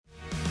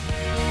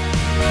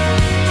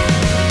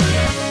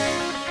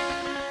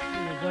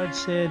God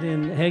said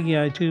in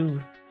Haggai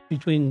 2,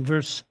 between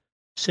verse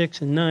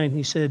 6 and 9,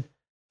 he said,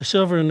 the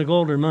silver and the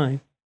gold are mine.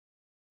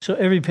 So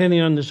every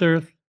penny on this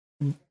earth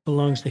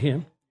belongs to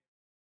him.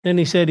 Then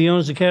he said he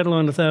owns the cattle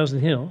on 1,000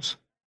 hills.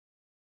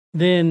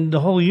 Then the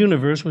whole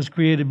universe was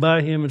created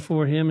by him and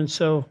for him, and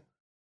so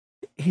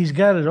he's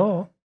got it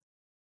all.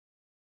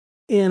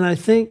 And I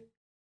think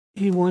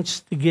he wants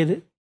to get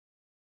it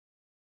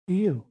to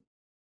you.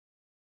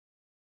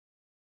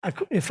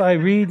 If I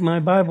read my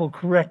Bible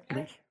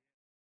correctly.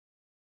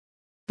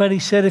 But he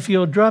said if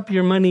you'll drop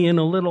your money in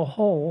a little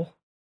hole,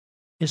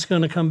 it's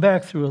going to come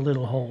back through a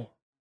little hole.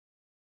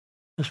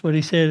 That's what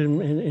he said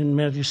in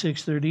Matthew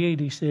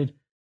 6:38. He said,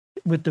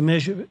 with the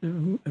measure,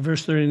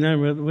 verse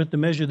 39, with the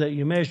measure that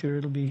you measure,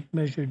 it'll be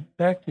measured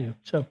back to you.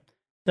 So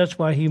that's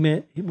why he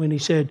meant when he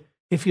said,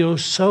 if you'll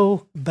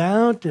sow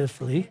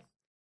bountifully,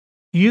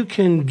 you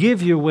can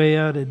give your way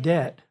out of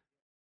debt.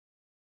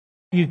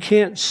 You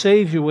can't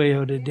save your way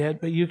out of debt,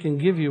 but you can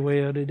give your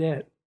way out of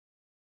debt.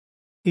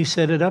 He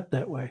set it up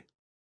that way.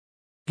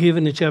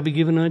 Given it shall be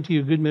given unto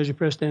you, good measure,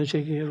 pressed down,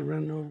 shaking together,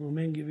 running over, will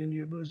men give into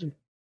your bosom.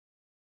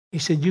 He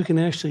said you can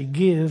actually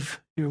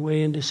give your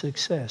way into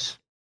success.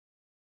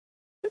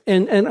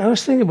 And I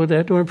was thinking about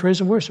that during praise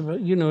and worship.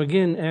 You know,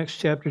 again, Acts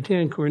chapter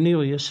 10,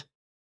 Cornelius,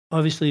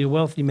 obviously a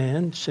wealthy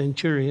man,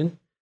 centurion,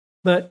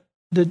 but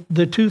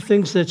the two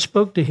things that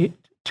spoke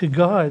to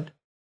God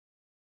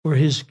were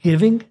his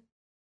giving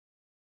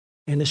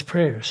and his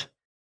prayers.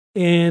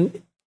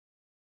 And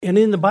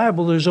in the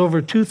Bible, there's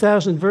over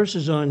 2,000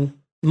 verses on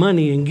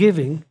money and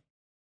giving,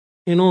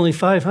 and only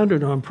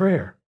 500 on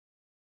prayer.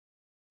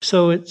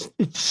 So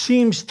it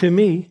seems to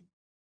me,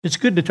 it's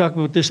good to talk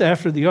about this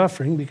after the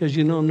offering, because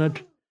I'm not,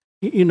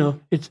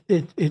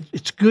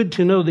 it's good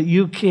to know that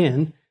you've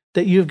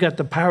got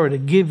the power to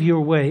give your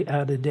way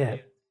out of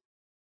debt.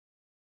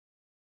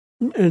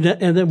 And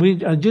that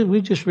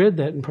we just read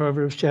that in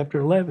Proverbs chapter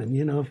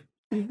 11.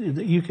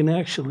 That you can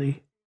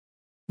actually,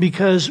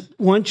 because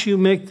once you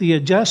make the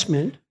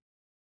adjustment.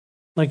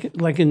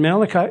 Like in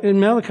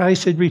Malachi, he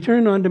said,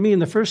 return unto me.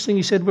 And the first thing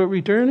he said about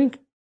returning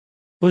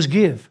was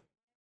give.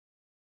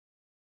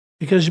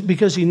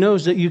 Because he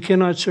knows that you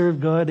cannot serve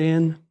God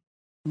and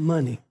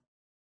money.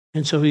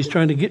 And so he's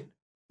trying to get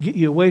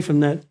you away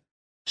from that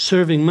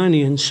serving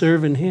money and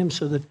serving him,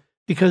 so that,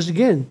 because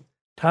again,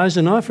 tithes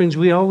and offerings,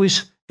 we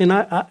always, and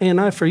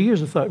I for years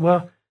have thought,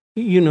 well,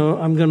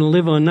 I'm going to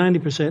live on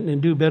 90%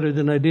 and do better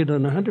than I did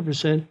on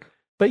 100%.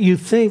 But you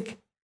think,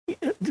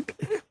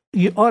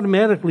 you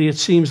automatically, it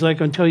seems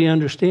like, until you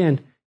understand,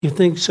 you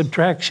think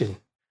subtraction.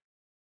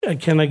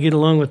 Can I get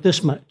along with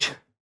this much?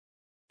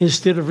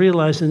 Instead of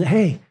realizing that,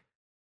 hey,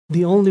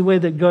 the only way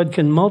that God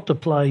can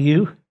multiply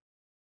you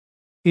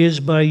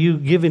is by you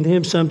giving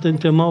him something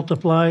to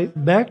multiply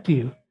back to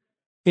you.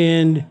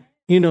 And,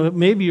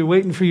 maybe you're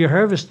waiting for your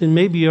harvest and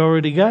maybe you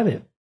already got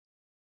it.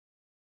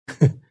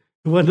 It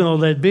wasn't all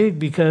that big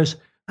because,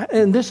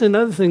 and this is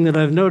another thing that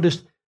I've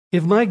noticed,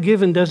 if my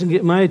giving doesn't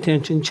get my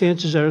attention,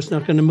 chances are it's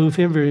not going to move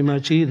him very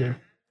much either.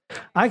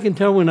 I can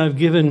tell when I've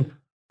given,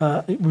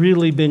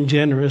 really been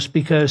generous,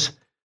 because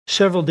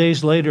several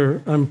days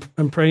later I'm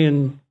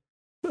praying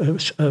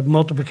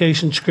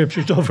multiplication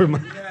scriptures over my.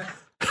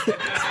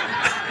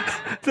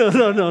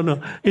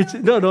 No.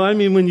 I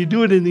mean, when you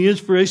do it in the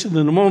inspiration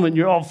in the moment,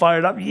 you're all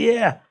fired up.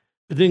 Yeah,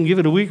 but then give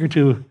it a week or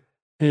two,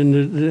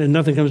 and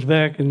nothing comes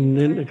back, and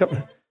then a couple.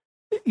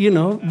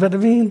 But I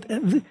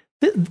mean.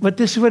 But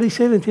this is what he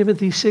said in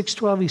Timothy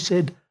 6:12. He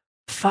said,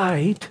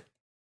 fight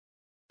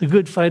the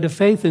good fight of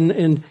faith.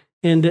 And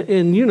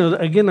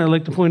again, I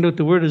like to point out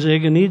the word is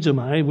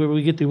agonizomai, where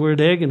we get the word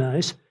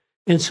agonize.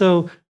 And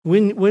so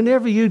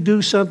whenever you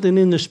do something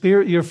in the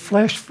spirit, your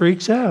flesh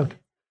freaks out.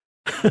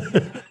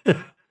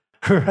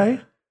 Right?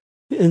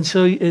 And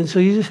so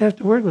you just have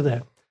to work with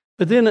that.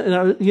 But then,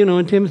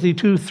 in Timothy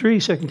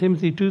 2:3, 2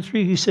 Timothy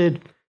 2:3, he said,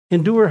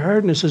 endure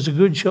hardness as a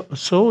good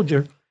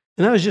soldier.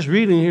 And I was just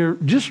reading here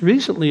just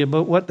recently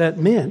about what that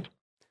meant.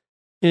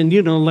 And,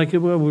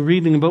 we're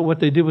reading about what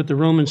they did with the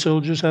Roman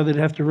soldiers, how they'd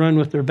have to run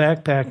with their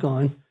backpack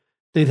on.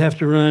 They'd have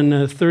to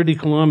run 30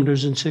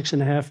 kilometers in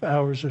 6.5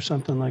 hours or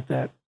something like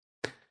that.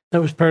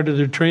 That was part of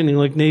their training,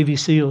 like Navy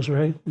SEALs,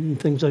 right? And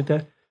things like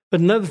that. But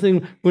another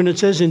thing, when it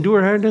says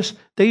endure hardness,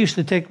 they used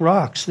to take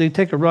rocks. They'd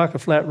take a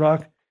flat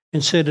rock,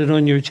 and set it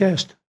on your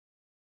chest.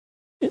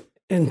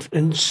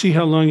 And see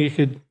how long you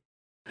could...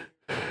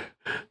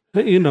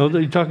 they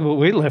talk about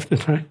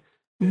weightlifting, right?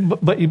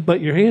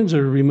 But your hands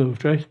are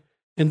removed, right?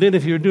 And then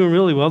if you're doing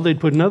really well, they'd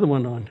put another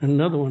one on, and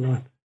another one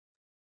on.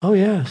 Oh,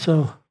 yeah.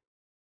 So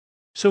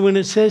when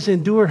it says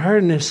endure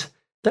hardness,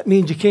 that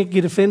means you can't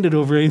get offended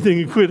over anything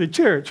and quit a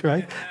church,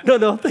 right?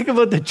 No, think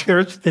about the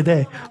church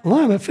today. Well,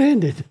 I'm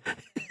offended.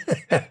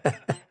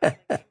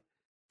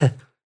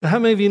 How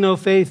many of you know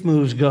faith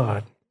moves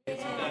God?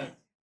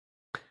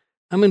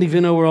 How many of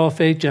you know we're all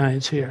faith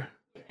giants here?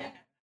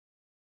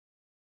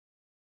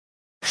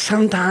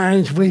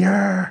 Sometimes we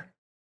are,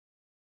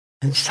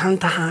 and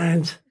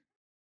sometimes.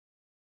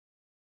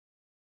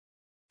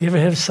 You ever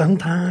have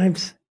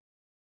sometimes?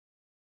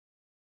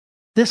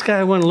 this guy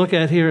I want to look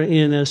at here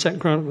in 2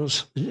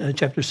 Chronicles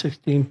chapter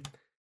 16,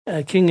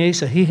 King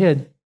Asa, he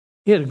had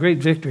a great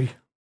victory.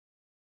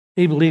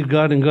 He believed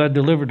God and God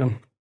delivered him.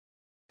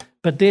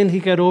 But then he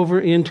got over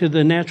into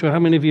the natural. How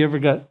many of you ever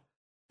got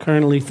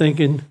carnally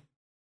thinking?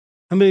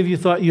 How many of you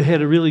thought you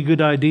had a really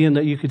good idea and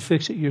that you could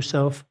fix it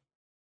yourself?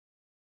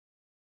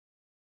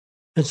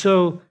 And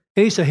so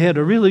Asa had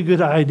a really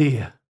good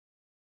idea.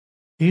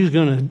 He was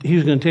going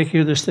to take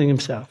care of this thing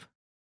himself.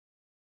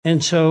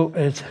 And so,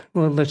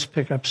 let's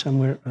pick up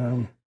somewhere.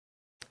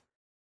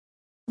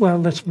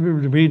 Let's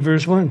read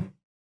verse 1.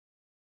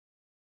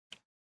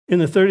 In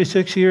the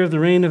 36th year of the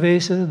reign of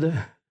Asa,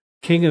 the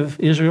king of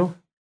Israel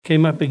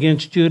came up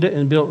against Judah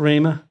and built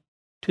Ramah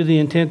to the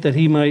intent that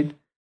he might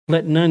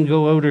let none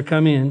go out or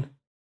come in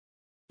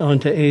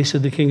onto Asa,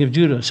 the king of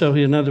Judah. So,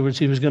 in other words,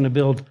 he was going to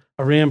build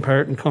a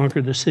rampart and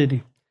conquer the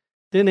city.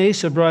 Then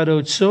Asa brought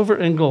out silver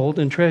and gold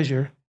and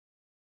treasure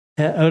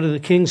out of the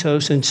king's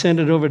house and sent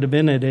it over to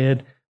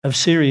Ben-Hadad of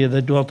Syria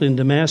that dwelt in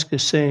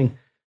Damascus, saying,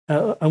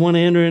 I want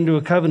to enter into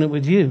a covenant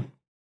with you.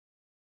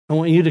 I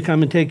want you to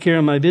come and take care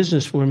of my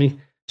business for me.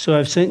 So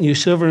I've sent you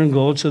silver and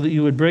gold so that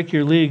you would break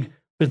your league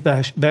with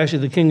Baasha,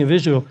 the king of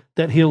Israel,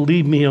 that he'll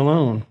leave me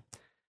alone.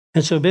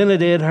 And so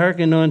Ben-Hadad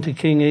hearkened on to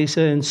King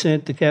Asa and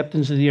sent the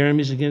captains of the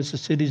armies against the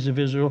cities of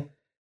Israel.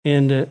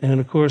 And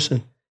of course,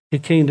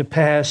 it came to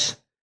pass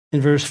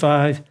in verse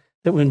 5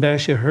 that when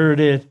Baasha heard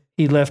it,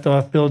 he left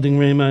off building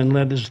Ramah and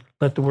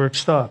let the work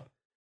stop.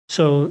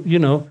 So,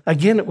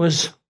 again, it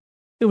was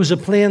a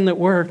plan that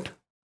worked,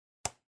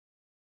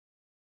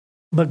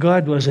 but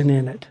God wasn't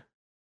in it.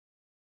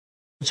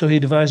 So he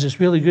devised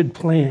this really good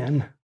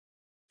plan.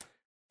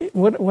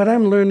 What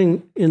I'm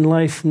learning in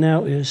life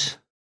now is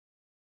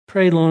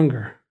pray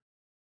longer.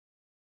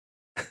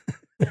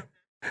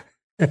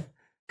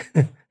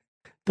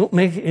 Don't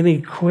make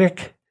any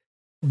quick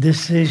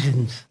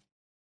decisions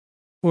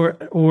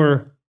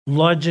or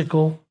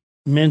logical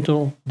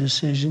mental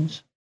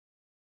decisions.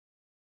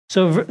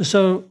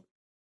 So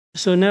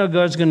now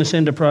God's going to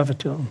send a prophet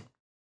to him.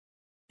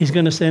 He's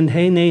going to send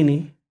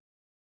Hanani.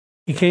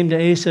 He came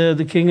to Asa,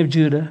 the king of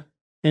Judah,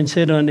 and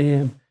said unto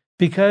him,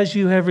 because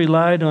you have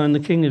relied on the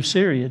king of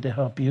Syria to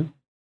help you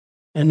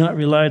and not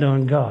relied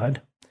on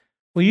God.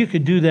 Well, you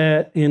could do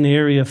that in the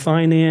area of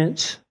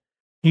finance.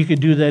 You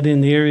could do that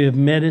in the area of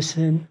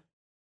medicine.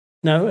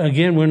 Now,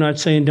 again, we're not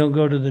saying don't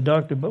go to the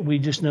doctor, but we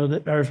just know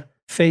that our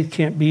faith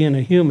can't be in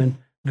a human.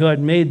 God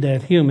made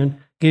that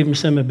human, gave him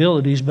some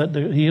abilities, but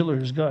the healer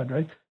is God,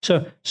 right?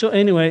 So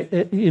anyway,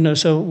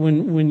 so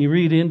when you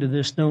read into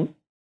this, don't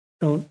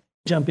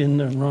jump in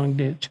the wrong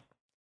ditch.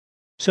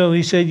 So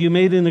he said, you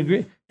made an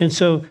agreement. And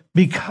so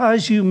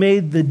because you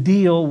made the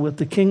deal with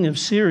the king of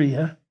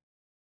Syria,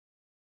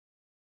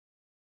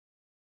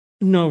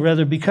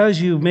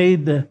 because you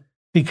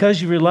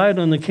relied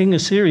on the king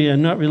of Syria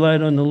and not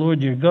relied on the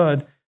Lord your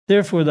God,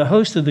 therefore the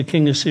host of the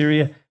king of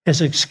Syria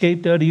has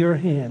escaped out of your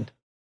hand.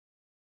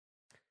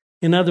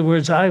 In other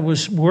words, I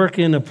was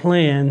working a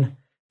plan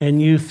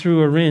and you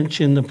threw a wrench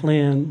in the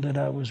plan that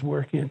I was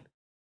working.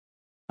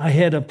 I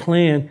had a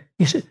plan.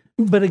 He said,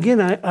 but again,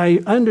 I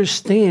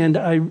understand,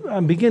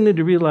 I'm beginning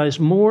to realize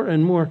more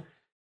and more,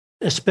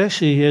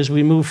 especially as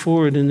we move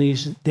forward in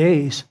these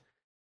days,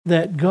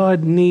 that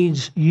God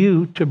needs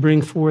you to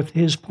bring forth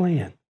his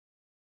plan.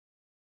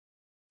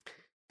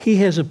 He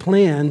has a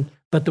plan,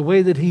 but the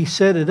way that he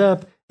set it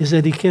up is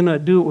that he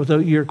cannot do it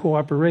without your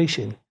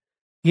cooperation.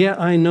 Yeah,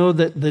 I know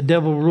that the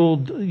devil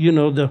ruled,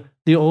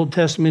 the Old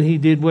Testament, he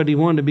did what he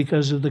wanted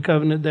because of the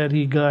covenant that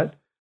he got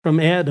from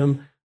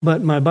Adam.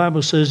 But my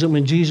Bible says that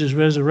when Jesus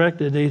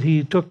resurrected,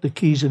 he took the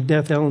keys of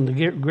death, hell, and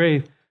the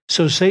grave.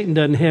 So Satan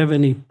doesn't have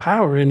any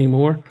power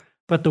anymore.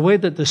 But the way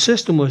that the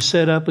system was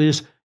set up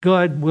is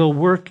God will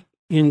work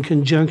in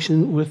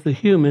conjunction with the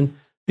human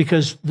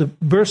because the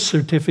birth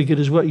certificate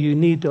is what you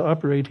need to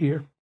operate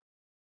here.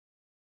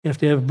 You have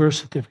to have a birth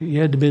certificate.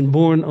 You had to have been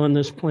born on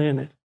this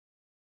planet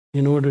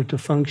in order to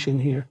function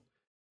here.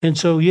 And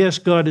so, yes,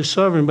 God is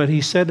sovereign, but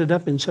he set it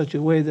up in such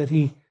a way that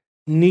he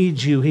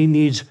needs you. He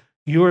needs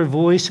your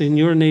voice in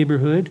your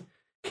neighborhood.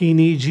 He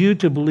needs you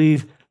to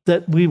believe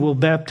that we will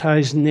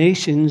baptize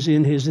nations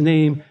in his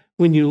name.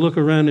 When you look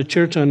around a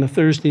church on a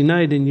Thursday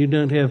night and you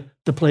don't have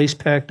the place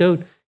packed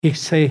out, you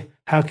say,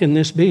 how can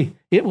this be?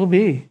 It will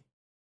be.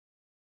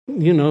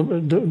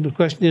 The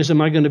question is,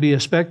 am I going to be a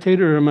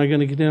spectator or am I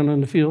going to get down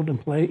on the field and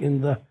play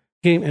in the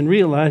game and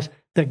realize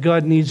that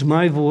God needs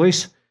my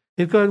voice?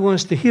 If God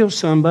wants to heal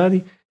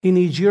somebody, he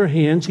needs your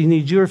hands, he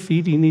needs your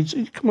feet,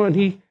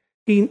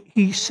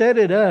 he set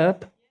it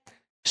up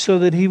so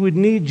that he would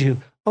need you.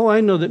 Oh,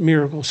 I know that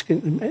miracles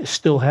can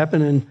still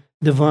happen and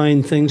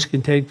divine things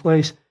can take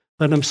place,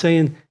 but I'm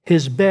saying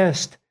his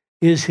best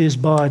is his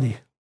body.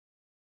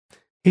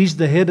 He's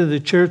the head of the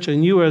church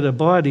and you are the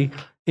body,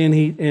 and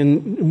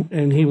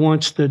he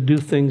wants to do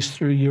things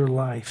through your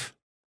life.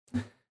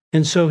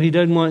 And so he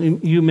doesn't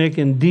want you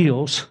making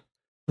deals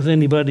with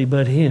anybody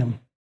but him.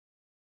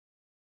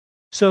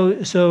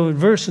 So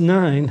verse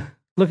 9,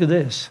 look at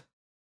this.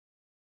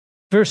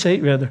 Verse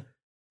 8, rather.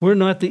 Were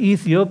not the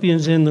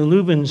Ethiopians and the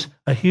Lubans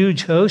a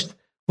huge host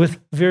with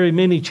very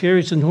many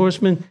chariots and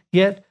horsemen,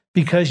 yet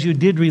because you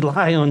did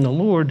rely on the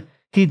Lord,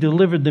 he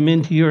delivered them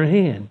into your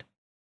hand.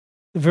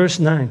 Verse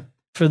 9,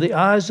 for the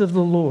eyes of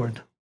the Lord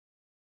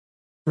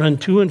run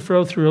to and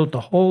fro throughout the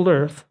whole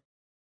earth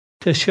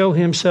to show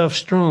himself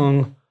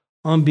strong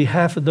on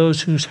behalf of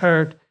those whose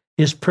heart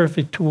is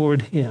perfect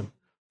toward him.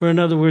 Or in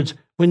other words,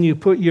 when you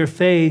put your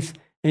faith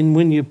and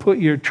when you put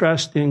your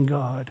trust in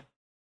God.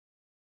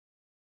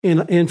 And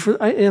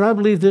I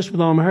believe this with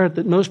all my heart,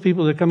 that most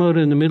people that come out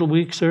in the middle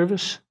week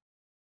service,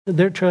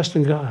 they're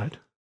trusting God.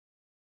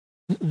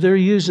 They're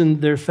using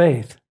their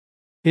faith.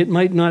 It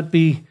might not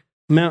be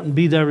mountain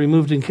be thou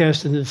removed and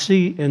cast into the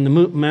sea and the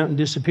mountain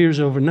disappears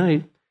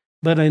overnight,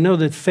 but I know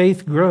that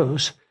faith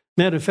grows.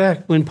 Matter of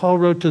fact, when Paul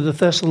wrote to the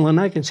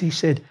Thessalonians, he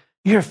said,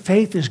 your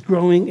faith is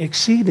growing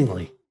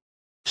exceedingly.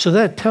 So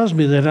that tells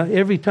me that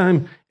every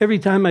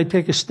time I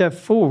take a step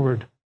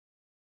forward,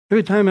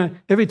 every time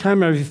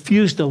I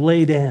refuse to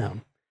lay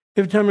down,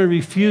 every time I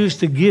refuse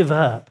to give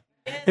up,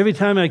 every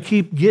time I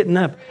keep getting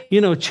up,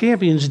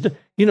 champions,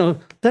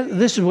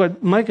 this is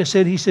what Micah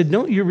said. He said,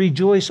 don't you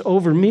rejoice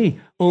over me,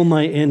 O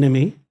my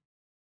enemy.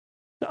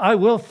 I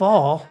will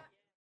fall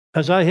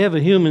because I have a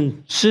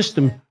human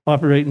system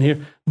operating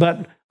here,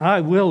 but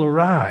I will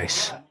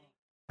arise.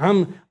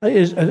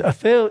 There's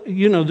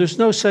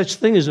no such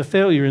thing as a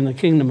failure in the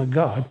kingdom of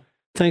God.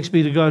 Thanks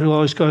be to God who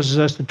always causes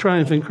us to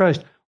triumph in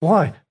Christ.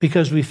 Why?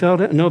 Because we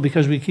felt it? No,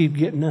 because we keep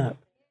getting up.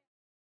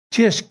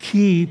 Just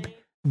keep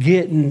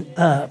getting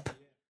up.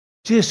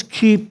 Just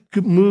keep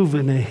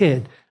moving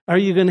ahead. Are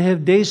you going to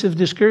have days of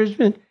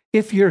discouragement?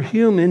 If you're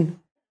human,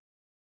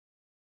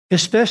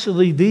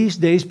 especially these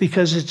days,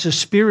 because it's a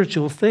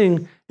spiritual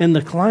thing and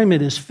the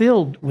climate is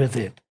filled with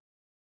it.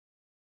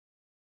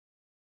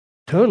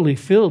 Totally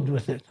filled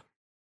with it.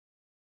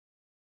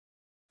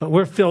 But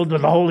we're filled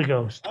with the Holy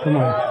Ghost. Come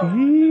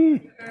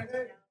on.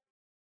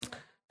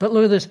 But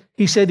look at this.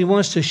 He said he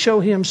wants to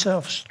show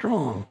himself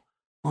strong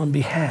on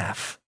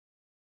behalf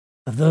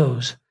of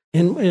those.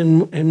 And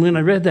when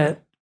I read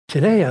that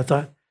today, I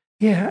thought,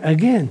 yeah,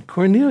 again,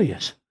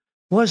 Cornelius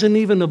wasn't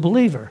even a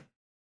believer.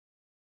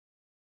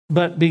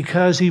 But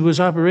because he was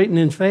operating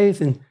in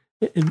faith, and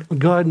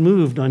God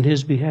moved on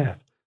his behalf.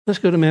 Let's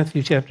go to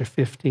Matthew chapter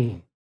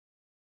 15.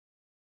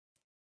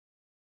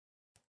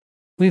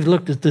 We've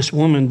looked at this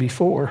woman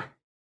before.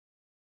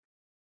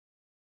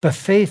 But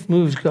faith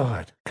moves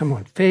God. Come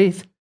on,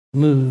 faith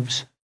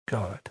moves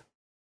God.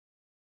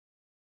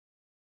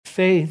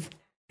 Faith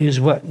is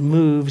what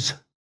moves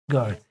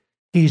God.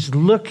 He's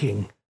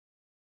looking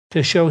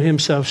to show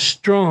himself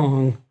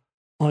strong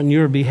on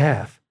your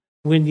behalf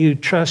when you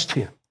trust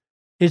him.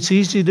 It's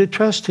easy to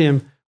trust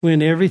him when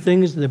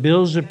the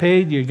bills are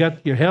paid, you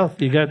got your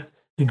health, you got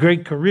a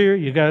great career,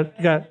 you got.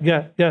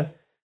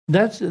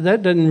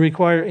 That doesn't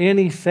require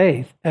any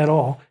faith at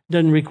all.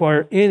 Doesn't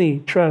require any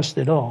trust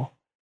at all.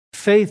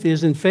 Faith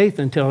isn't faith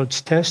until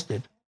it's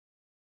tested.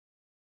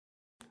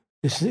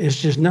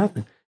 It's just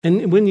nothing.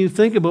 And when you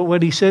think about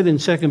what he said in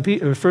 1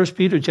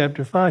 Peter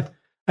chapter 5,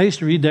 I used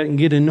to read that and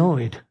get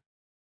annoyed.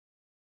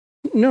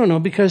 No,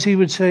 because he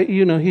would say,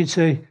 he'd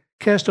say,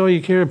 cast all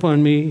your care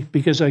upon me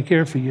because I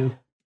care for you.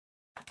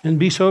 And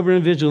be sober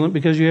and vigilant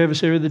because your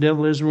adversary, the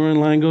devil, as a roaring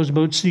lion, goes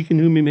about seeking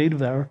whom he may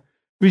devour.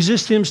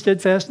 Resist him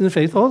steadfast in the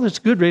faith. Oh, that's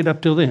good right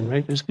up till then,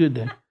 right? That's good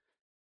then.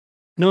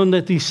 Knowing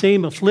that these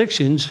same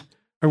afflictions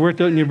are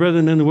worked out in your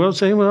brethren in the world,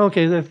 saying, well,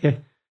 okay, that's okay.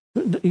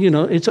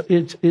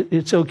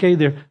 It's okay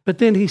there. But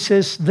then he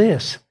says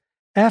this,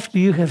 after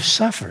you have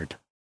suffered.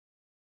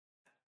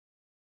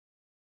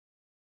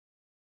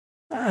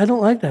 I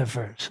don't like that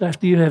verse.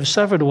 After you have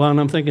suffered a while, and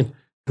I'm thinking,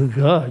 oh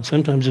God,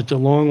 sometimes it's a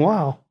long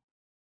while.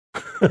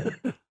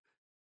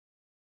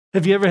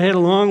 Have you ever had a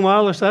long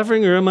while of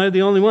suffering, or am I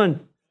the only one?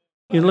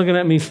 You're looking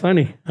at me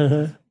funny.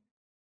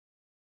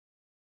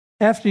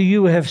 After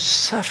you have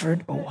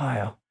suffered a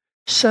while.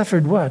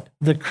 Suffered what?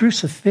 The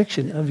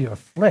crucifixion of your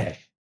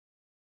flesh.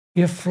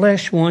 Your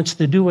flesh wants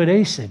to do what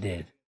Asa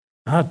did.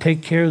 I'll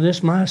take care of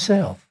this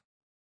myself.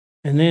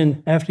 And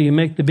then after you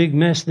make the big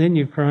mess, then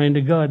you're crying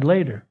to God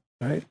later,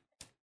 right?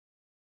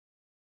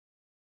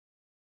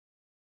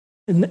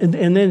 And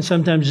then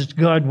sometimes it's,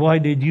 God, why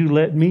did you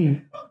let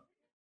me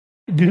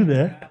do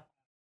that?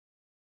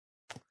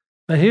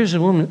 But here's a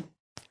woman.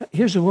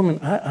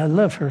 I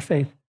love her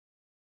faith.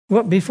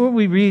 Well, before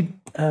we read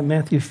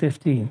Matthew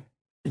 15,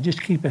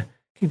 just keep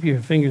your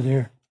finger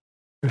there,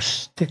 or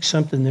stick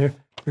something there,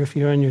 or if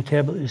you're on your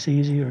tablet, it's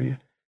easy. Or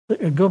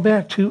go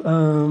back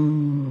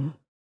to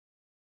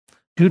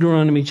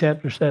Deuteronomy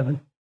chapter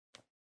 7.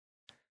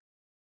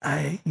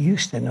 I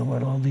used to know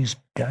what all these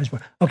guys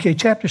were. Okay,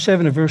 chapter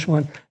 7 and verse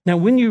 1. Now,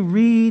 when you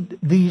read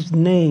these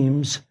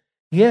names,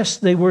 yes,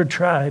 they were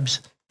tribes,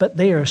 but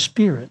they are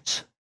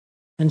spirits.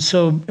 And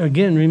so,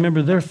 again,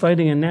 remember, they're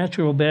fighting a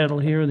natural battle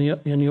here in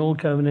the Old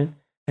Covenant,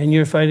 and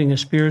you're fighting a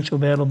spiritual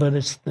battle, but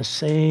it's the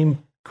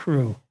same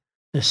crew,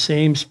 the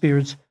same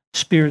spirits.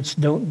 Spirits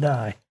don't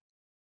die.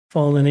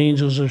 Fallen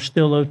angels are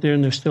still out there,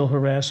 and they're still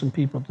harassing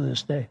people to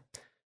this day.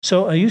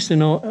 So I used to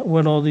know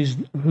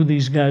who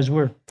these guys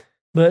were.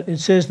 But it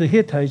says the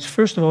Hittites,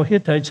 first of all,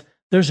 Hittites,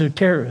 Those are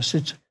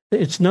terrorists.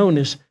 It's known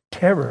as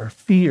terror,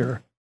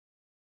 fear.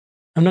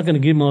 I'm not going to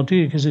give them all to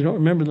you because I don't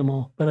remember them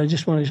all, but I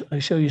just want to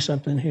show you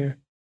something here.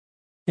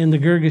 And the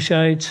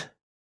Girgashites,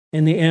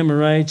 and the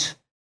Amorites,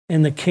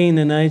 and the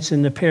Canaanites,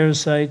 and the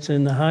Perizzites,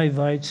 and the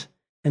Hivites,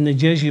 and the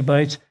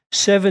Jebusites,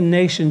 7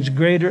 nations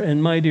greater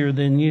and mightier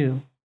than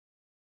you.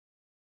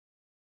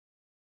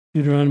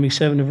 Deuteronomy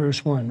 7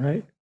 verse 1,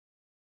 right?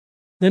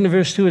 Then in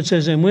verse 2 it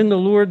says, and when the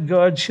Lord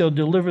God shall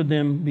deliver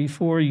them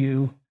before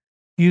you,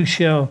 you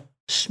shall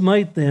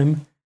smite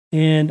them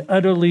and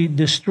utterly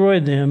destroy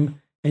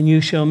them, and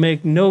you shall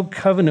make no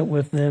covenant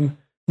with them,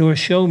 nor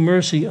show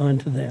mercy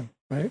unto them,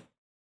 right?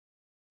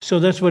 So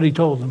that's what he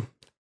told them.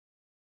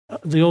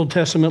 The Old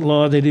Testament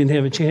law, they didn't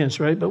have a chance,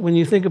 right? But when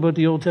you think about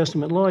the Old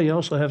Testament law, you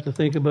also have to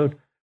think about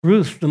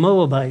Ruth, the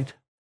Moabite,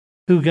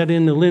 who got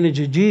in the lineage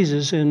of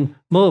Jesus, and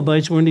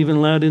Moabites weren't even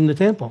allowed in the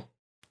temple.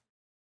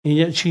 And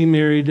yet she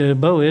married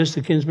Boaz,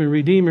 the kinsman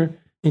redeemer,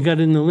 and got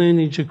in the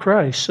lineage of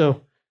Christ.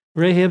 So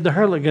Rahab the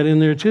harlot got in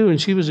there too,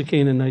 and she was a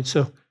Canaanite.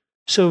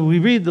 So we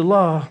read the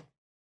law,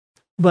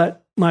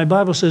 but my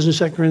Bible says in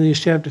 2 Corinthians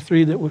chapter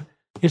 3 that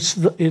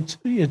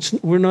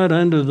we're not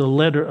under the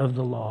letter of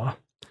the law,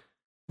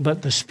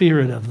 but the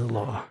spirit of the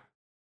law.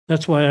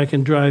 That's why I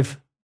can drive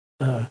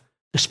the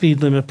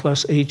speed limit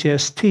plus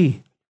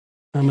HST.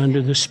 I'm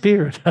under the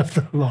spirit of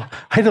the law.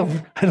 I don't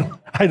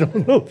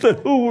know if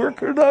that will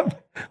work or not,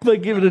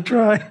 but give it a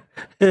try.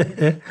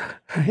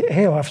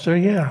 Hey, officer,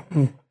 yeah.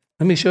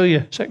 Let me show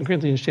you 2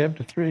 Corinthians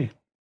chapter 3.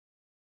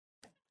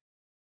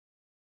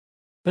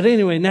 But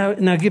anyway,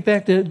 now get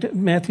back to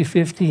Matthew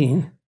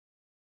 15.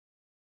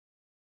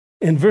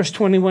 In verse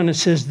 21, it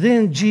says,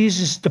 then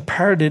Jesus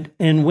departed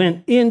and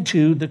went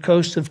into the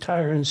coast of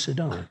Tyre and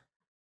Sidon.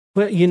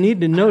 Well, you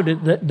need to note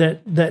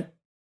that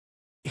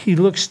he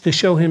looks to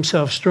show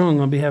himself strong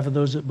on behalf of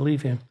those that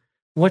believe him.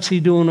 What's he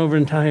doing over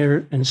in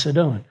Tyre and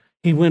Sidon?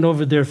 He went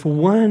over there for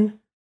one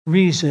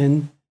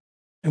reason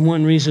and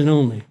one reason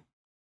only.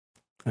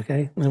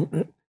 Okay?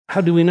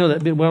 How do we know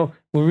that? Well,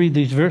 we'll read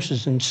these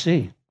verses and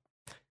see.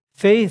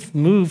 Faith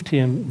moved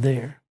him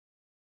there.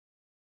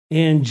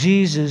 And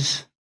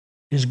Jesus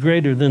is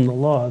greater than the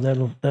law.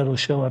 That'll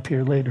show up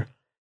here later.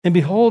 And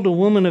behold, a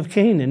woman of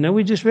Canaan. Now,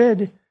 we just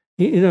read,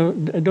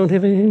 don't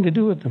have anything to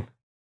do with them.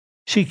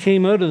 She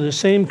came out of the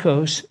same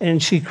coast,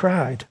 and she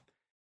cried.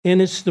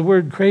 And it's the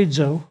word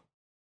krazo,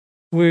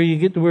 where you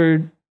get the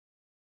word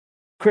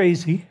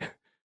crazy,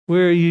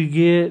 where you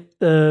get,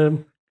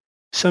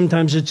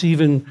 sometimes it's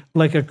even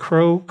like a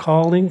crow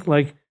calling,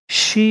 like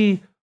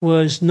she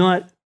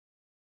wasn't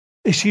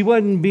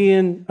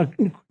being a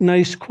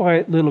nice,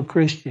 quiet little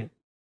Christian.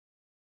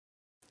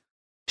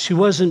 She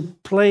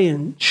wasn't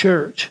playing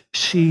church.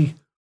 She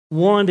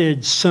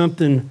wanted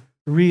something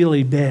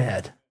really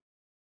bad.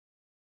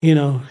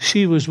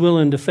 She was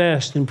willing to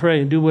fast and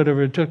pray and do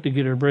whatever it took to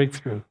get her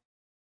breakthrough.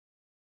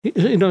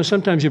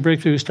 Sometimes your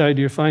breakthrough is tied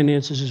to your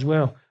finances as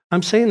well.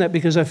 I'm saying that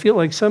because I feel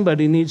like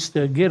somebody needs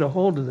to get a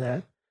hold of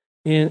that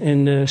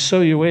and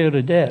sow your way out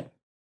of debt.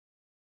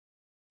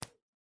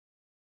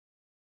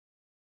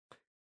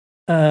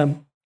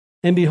 And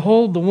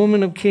behold, the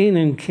woman of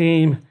Canaan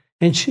came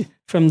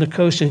from the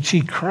coast, and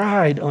she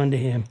cried unto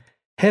him,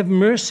 have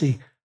mercy,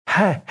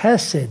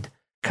 hesed,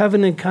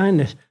 covenant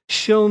kindness.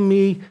 Show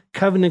me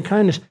covenant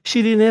kindness.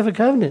 She didn't have a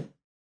covenant.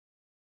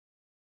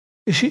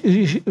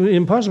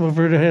 Impossible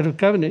for her to have a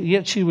covenant,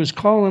 yet she was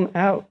calling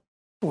out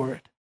for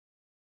it.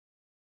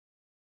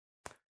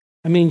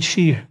 I mean,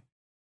 she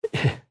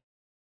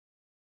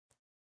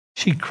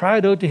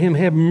cried out to him,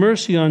 have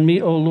mercy on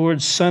me, O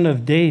Lord, Son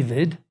of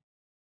David.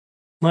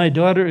 My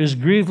daughter is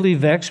grievously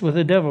vexed with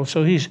the devil.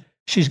 So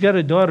she's got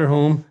a daughter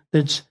home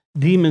that's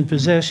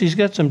demon-possessed. She's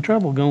got some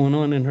trouble going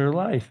on in her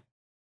life.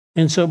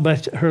 And so,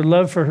 but her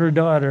love for her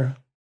daughter,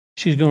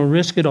 she's going to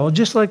risk it all,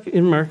 just like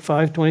in Mark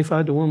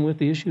 5:25, the woman with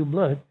the issue of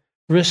blood,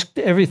 risked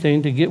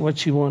everything to get what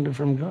she wanted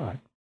from God.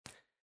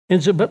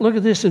 And so, but look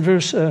at this in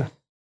verse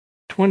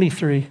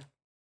 23.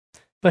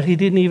 But he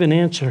didn't even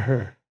answer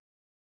her.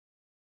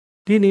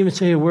 Didn't even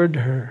say a word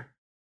to her.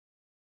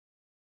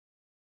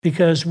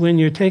 Because when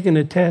you're taking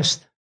a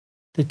test,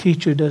 the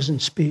teacher doesn't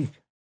speak.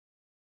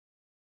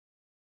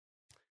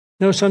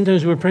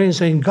 Sometimes we're praying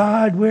saying,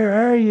 God,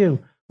 where are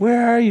you?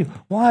 Where are you?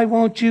 Why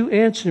won't you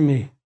answer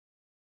me?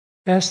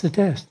 Pass the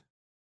test.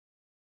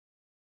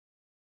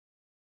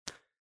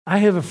 I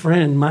have a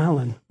friend,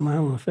 Mylon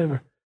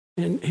Lefebvre,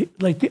 and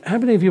how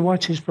many of you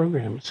watch his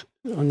programs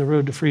on the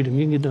Road to Freedom?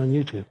 You can get it on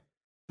YouTube.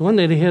 The one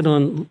that he had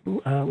on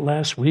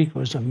last week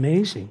was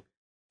amazing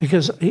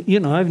because,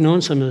 I've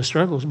known some of the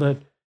struggles, but,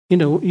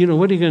 what are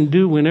you going to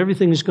do when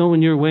everything is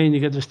going your way and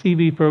you got this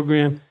TV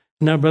program,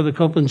 and now Brother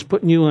Copeland's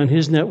putting you on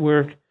his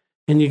network,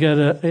 and you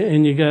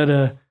got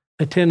a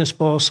tennis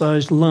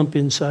ball-sized lump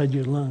inside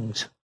your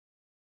lungs.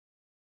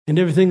 And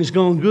everything's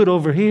going good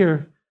over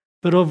here,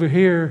 but over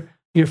here,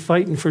 you're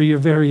fighting for your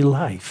very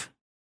life.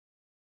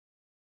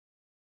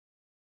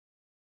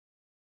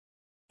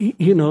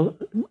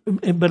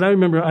 But I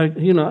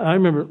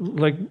remember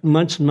like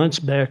months and months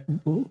back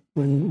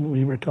when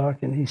we were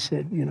talking, he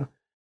said,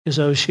 because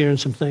I was sharing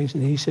some things,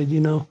 and he said,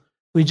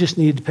 we just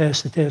need to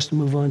pass the test and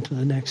move on to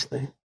the next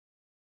thing.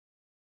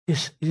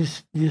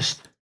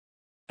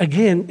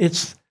 Again,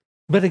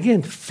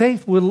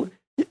 faith will,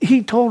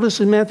 he told us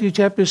in Matthew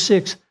chapter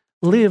 6,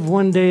 live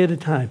one day at a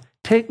time.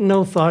 Take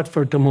no thought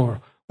for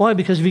tomorrow. Why?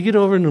 Because if you get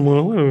over in the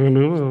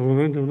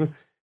world,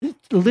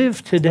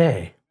 live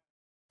today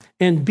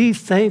and be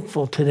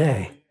thankful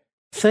today.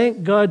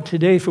 Thank God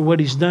today for what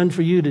he's done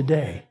for you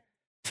today.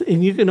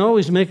 And you can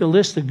always make a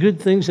list of good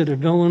things that are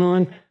going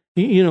on.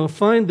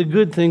 Find the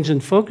good things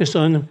and focus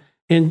on them.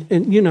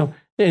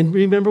 And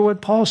remember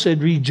what Paul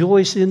said,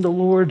 rejoice in the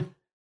Lord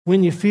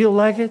when you feel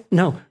like it.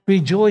 No,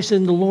 rejoice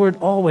in the Lord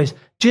always.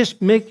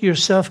 Just make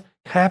yourself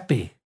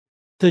happy.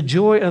 The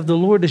joy of the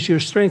Lord is your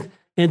strength.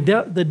 And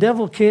the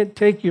devil can't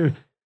take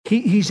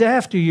he's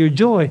after your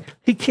joy.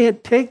 He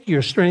can't take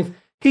your strength.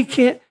 He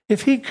can't,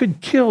 if he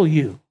could kill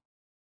you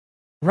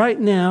right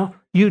now,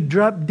 you'd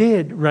drop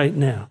dead right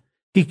now.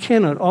 He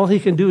cannot. All he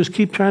can do is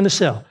keep trying to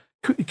sell.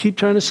 Keep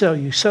trying to sell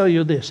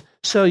you this,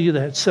 sell you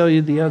that, sell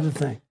you the other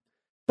thing.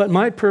 But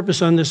my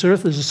purpose on this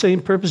earth is the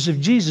same purpose of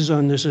Jesus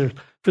on this earth.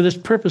 For this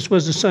purpose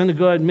was the Son of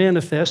God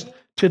manifest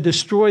to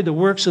destroy the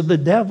works of the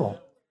devil.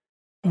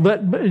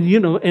 But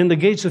and the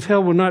gates of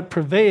hell will not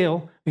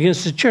prevail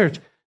against the church.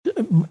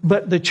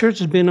 But the church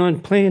has been on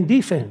playing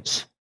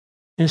defense.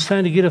 And it's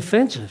time to get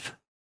offensive.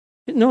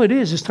 No, it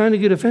is. It's time to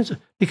get offensive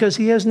because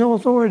he has no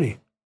authority.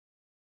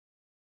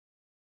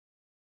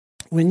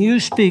 When you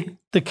speak,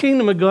 the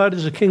kingdom of God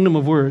is a kingdom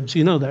of words.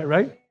 You know that,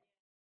 right?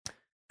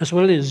 That's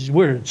what it is,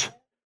 words.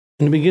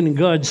 In the beginning,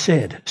 God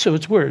said. So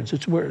it's words,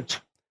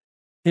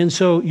 And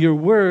so your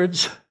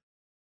words,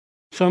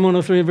 Psalm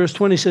 103 verse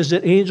 20 says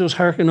that angels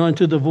hearken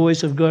unto the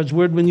voice of God's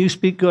word. When you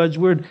speak God's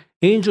word,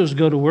 angels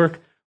go to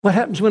work. What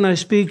happens when I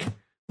speak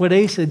what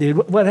Asa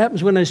did? What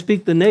happens when I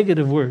speak the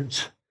negative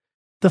words?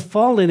 The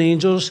fallen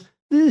angels,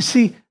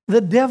 see,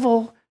 the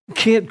devil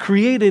can't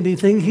create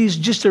anything. He's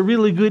just a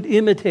really good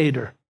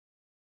imitator.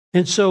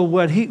 And so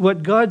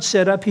what God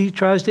set up, he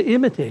tries to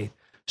imitate.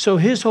 So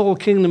his whole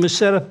kingdom is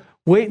set up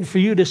waiting for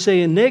you to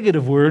say a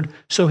negative word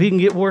so he can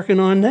get working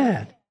on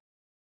that.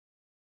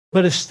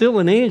 But it's still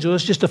an angel.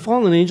 It's just a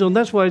fallen angel. And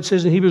that's why it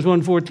says in Hebrews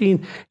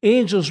 1:14,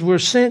 angels were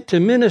sent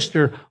to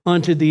minister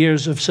unto the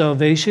heirs of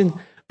salvation.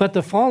 But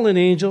the fallen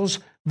angels,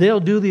 they'll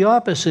do the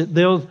opposite.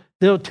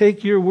 They'll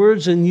take your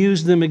words and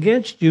use them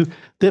against you.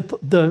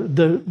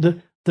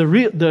 The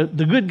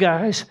good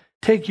guys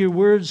take your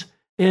words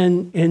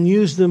and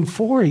use them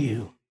for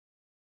you.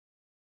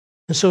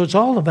 And so it's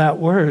all about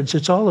words.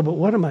 It's all about,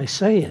 what am I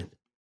saying?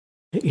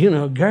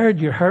 Guard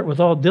your heart with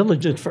all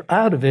diligence, for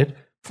out of it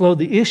flow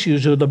the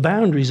issues or the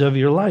boundaries of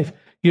your life.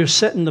 You're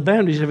setting the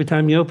boundaries every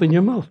time you open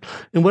your mouth.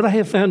 And what I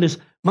have found is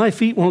my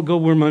feet won't go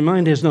where my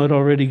mind has not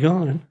already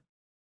gone.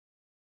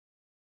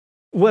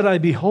 What I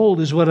behold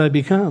is what I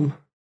become.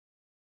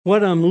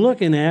 What I'm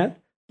looking at,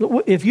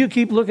 if you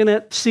keep looking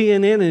at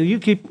CNN and you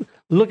keep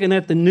looking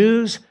at the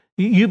news,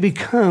 you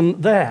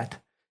become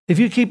that. If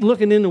you keep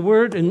looking in the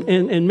Word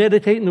and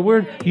meditating the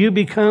Word, you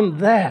become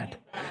that.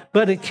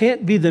 But it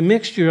can't be the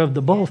mixture of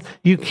the both.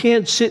 You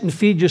can't sit and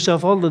feed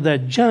yourself all of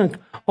that junk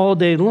all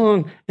day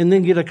long and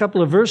then get a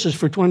couple of verses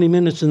for 20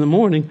 minutes in the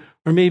morning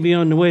or maybe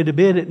on the way to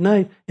bed at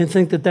night and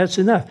think that that's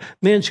enough.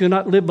 Man shall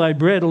not live by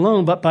bread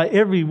alone, but by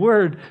every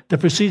word that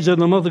proceeds out of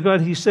the mouth of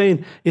God. He's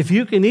saying, if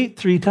you can eat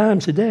 3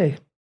 times a day.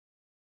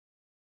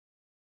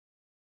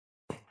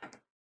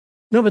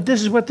 No, but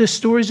this is what this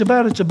story's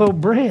about. It's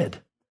about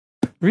bread.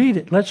 Read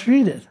it. Let's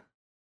read it.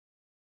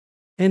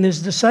 And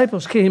his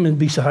disciples came and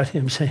besought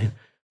him, saying,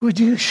 would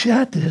you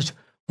shut this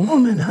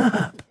woman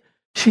up?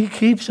 She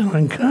keeps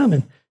on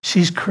coming.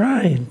 She's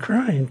crying.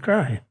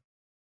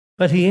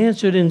 But he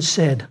answered and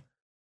said,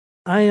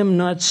 I am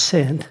not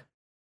sent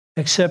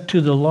except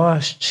to the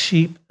lost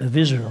sheep of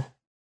Israel.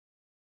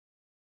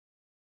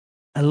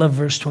 I love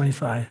verse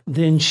 25.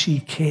 Then she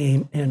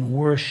came and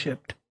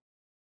worshiped.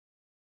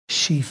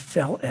 She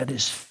fell at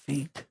his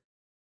feet.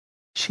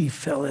 She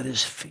fell at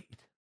his feet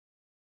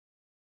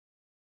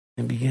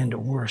and began to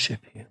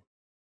worship him.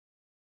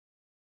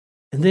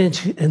 And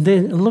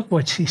then look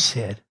what she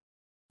said.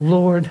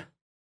 Lord,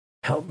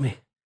 help me.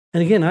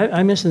 And again,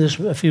 I mentioned this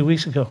a few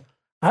weeks ago.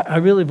 I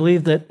really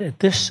believe that at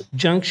this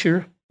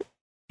juncture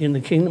in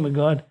the kingdom of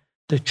God,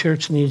 the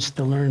church needs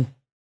to learn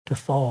to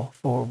fall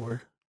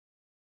forward.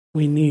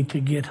 We need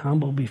to get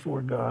humble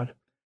before God.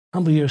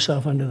 Humble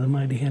yourself under the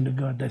mighty hand of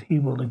God, that he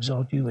will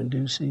exalt you in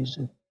due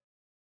season.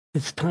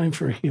 It's time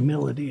for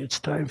humility. It's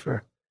time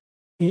for,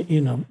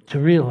 to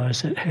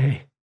realize that,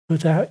 hey,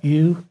 without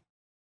you,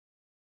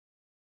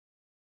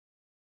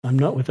 I'm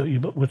not without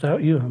you, but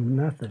without you, I'm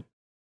nothing.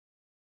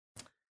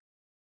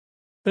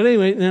 But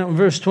anyway, now in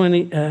verse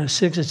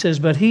 26, it says,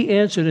 but he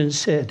answered and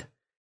said,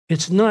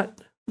 it's not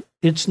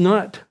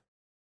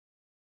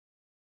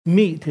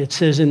meat, it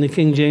says in the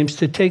King James,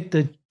 to take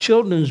the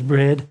children's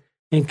bread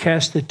and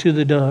cast it to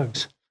the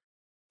dogs.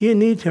 You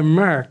need to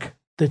mark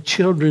the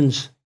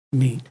children's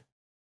meat,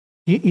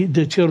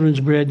 the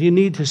children's bread. You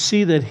need to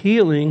see that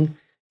healing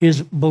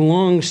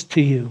belongs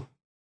to you.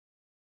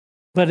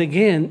 But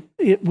again,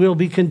 it will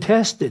be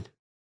contested.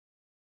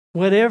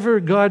 Whatever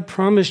God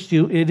promised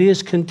you, it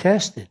is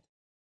contested.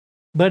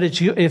 But it's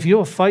you, if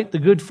you'll fight the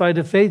good fight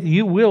of faith,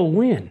 you will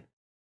win.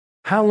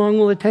 How long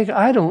will it take?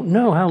 I don't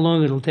know how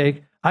long it'll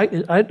take. I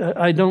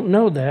don't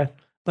know that,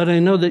 but I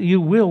know that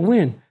you will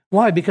win.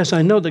 Why? Because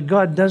I know that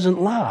God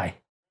doesn't lie.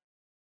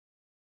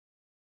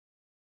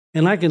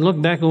 And I can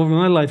look back over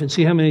my life and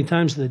see how many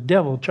times the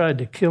devil tried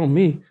to kill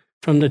me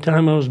from the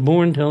time I was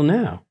born till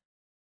now.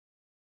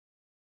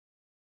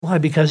 Why?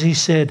 Because he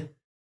said,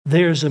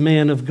 there's a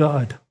man of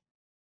God.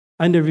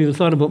 I never even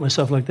thought about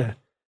myself like that.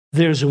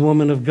 There's a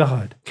woman of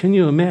God. Can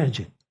you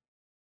imagine?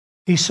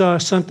 He saw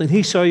something.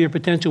 He saw your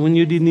potential when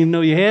you didn't even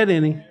know you had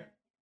any.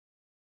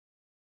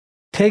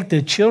 Take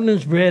the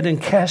children's bread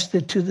and cast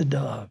it to the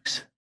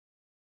dogs.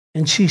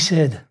 And she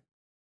said,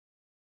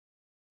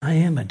 I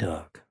am a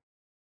dog,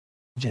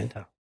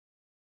 Gentile.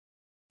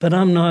 But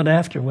I'm not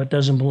after what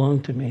doesn't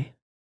belong to me.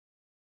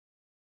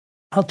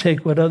 I'll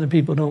take what other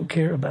people don't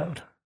care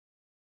about.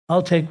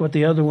 I'll take what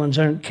the other ones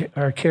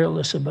are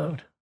careless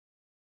about.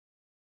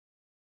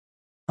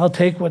 I'll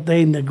take what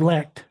they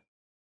neglect.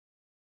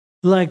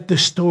 Like the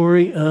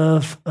story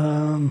of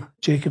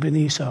Jacob and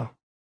Esau.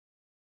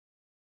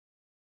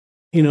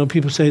 You know,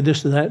 people say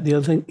this or that, the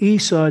other thing.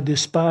 Esau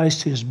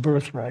despised his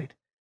birthright.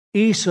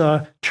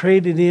 Esau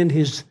traded in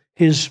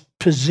his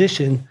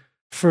position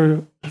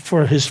for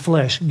his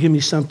flesh. Give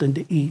me something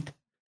to eat.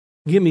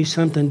 Give me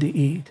something to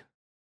eat.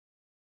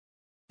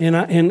 And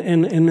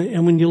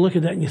when you look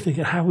at that and you think,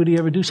 how would he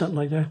ever do something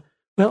like that?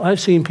 Well,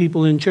 I've seen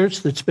people in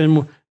church that spend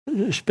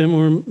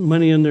more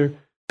money on their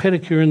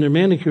pedicure and their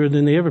manicure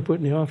than they ever put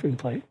in the offering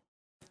plate.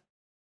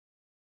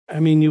 I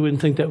mean, you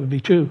wouldn't think that would be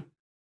true.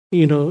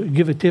 You know,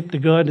 give a tip to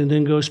God and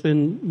then go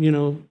spend,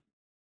 $50,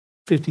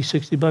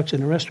 $60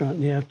 in a restaurant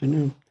in the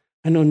afternoon.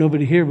 I know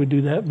nobody here would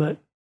do that, but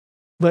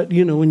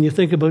when you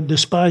think about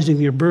despising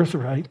your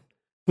birthright,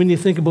 when you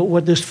think about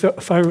what this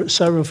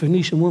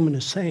Syrophoenician woman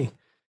is saying,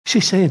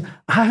 she's saying,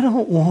 I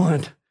don't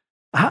want,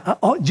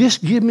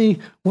 just give me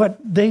what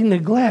they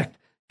neglect.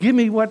 Give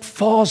me what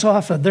falls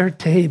off of their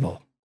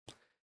table.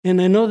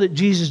 And I know that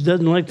Jesus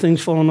doesn't like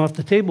things falling off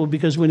the table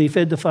because when he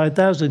fed the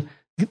 5,000,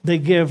 they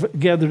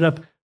gathered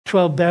up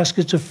 12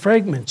 baskets of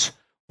fragments.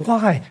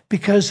 Why?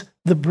 Because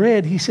the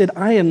bread, he said,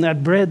 I am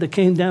that bread that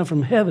came down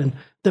from heaven.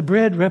 The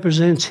bread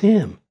represents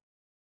him.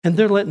 And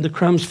they're letting the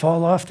crumbs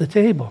fall off the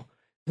table.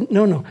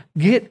 No.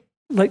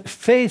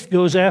 Faith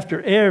goes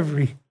after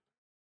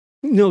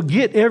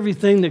get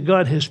everything that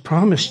God has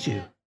promised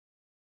you.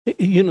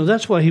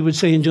 That's why he would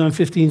say in John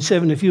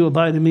 15:7, if you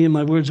abide in me and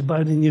my words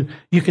abide in you,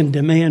 you can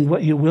demand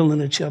what you will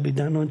and it shall be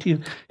done unto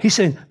you. He's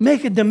saying,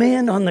 make a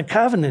demand on the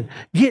covenant.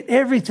 Get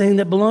everything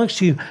that belongs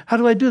to you. How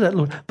do I do that,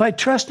 Lord? By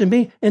trusting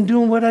me and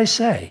doing what I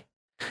say.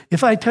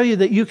 If I tell you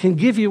that you can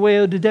give your way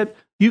out of debt,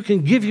 you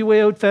can give your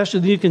way out faster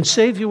than you can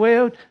save your way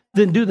out,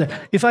 then do that.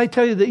 If I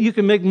tell you that you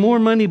can make more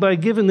money by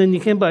giving than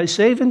you can by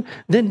saving,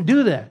 then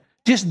do that.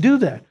 Just do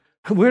that.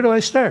 Where do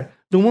I start?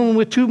 The woman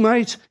with 2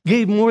 mites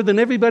gave more than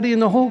everybody in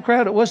the whole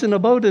crowd. It wasn't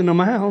about an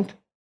amount.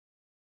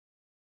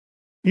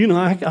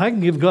 I can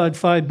give God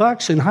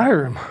 $5 and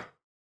hire him.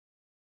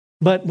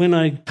 But when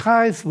I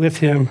tithe with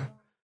him,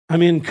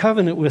 I'm in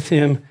covenant with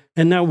him,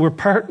 and now we're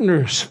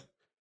partners.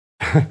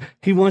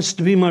 He wants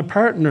to be my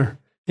partner.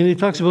 And he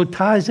talks about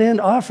tithes and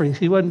offerings.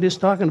 He wasn't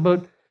just talking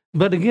about,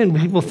 but again,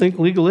 people think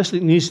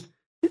legalistic needs.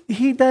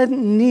 He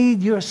doesn't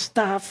need your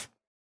stuff.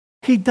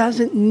 He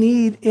doesn't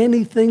need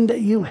anything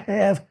that you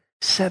have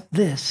except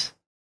this.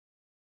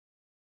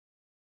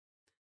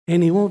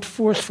 And he won't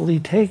forcefully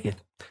take it.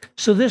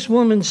 So this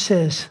woman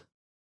says,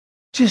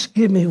 just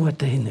give me what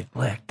they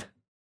neglect.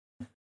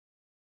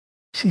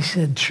 She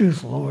said,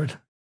 truth, Lord,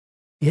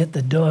 yet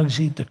the dogs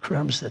eat the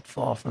crumbs that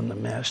fall from the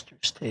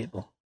master's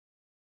table.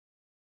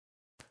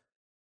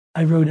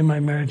 I wrote in my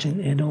margin,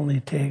 it only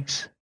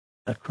takes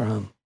a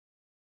crumb.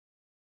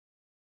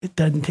 It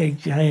doesn't take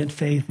giant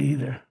faith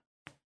either.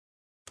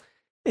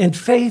 And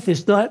faith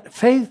is not,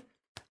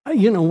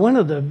 one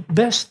of the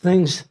best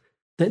things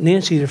that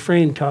Nancy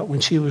Dufresne taught when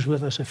she was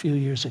with us a few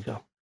years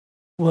ago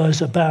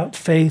was about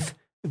faith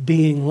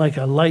being like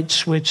a light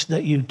switch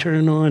that you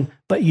turn on,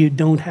 but you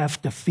don't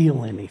have to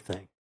feel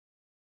anything.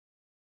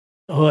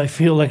 Oh, I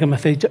feel like I'm a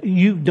faith.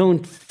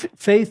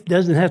 Faith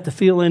doesn't have to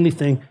feel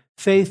anything.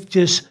 Faith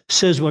just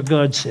says what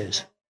God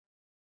says.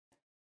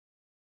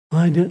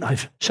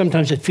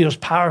 Sometimes it feels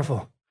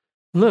powerful.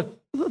 Look,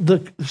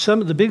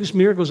 some of the biggest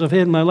miracles I've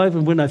had in my life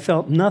are when I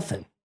felt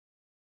nothing.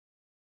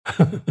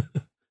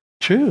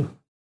 True.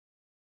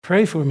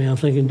 Pray for me. I'm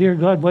thinking, dear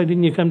God, why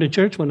didn't you come to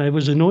church when I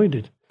was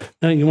anointed?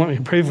 Now you want me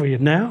to pray for you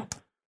now?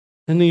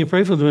 And then you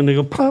pray for them and they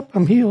go, pop,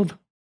 I'm healed.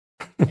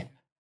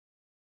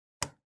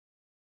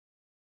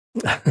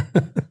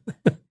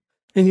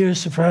 And you're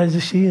as surprised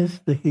as she is,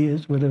 that he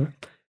is, whatever.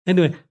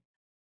 Anyway,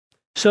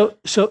 so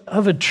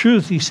of a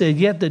truth, he said,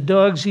 yet the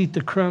dogs eat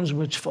the crumbs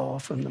which fall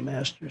from the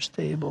master's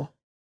table.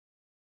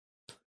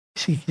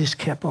 She just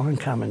kept on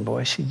coming,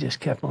 boy. She just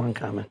kept on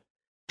coming.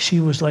 She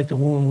was like the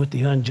woman with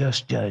the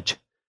unjust judge.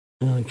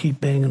 And keep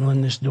banging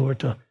on this door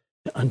till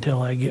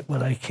until I get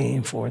what I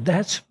came for.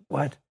 That's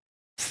what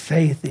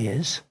faith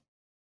is.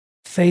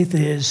 Faith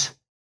is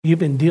you've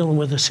been dealing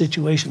with a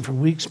situation for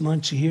weeks,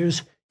 months,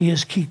 years. You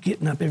just keep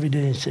getting up every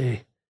day and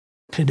say,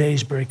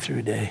 today's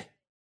breakthrough day.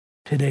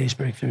 Today's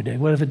breakthrough day.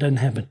 What if it doesn't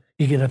happen?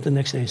 You get up the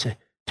next day and say,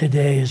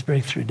 today is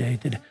breakthrough day.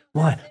 Today.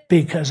 Why?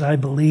 Because I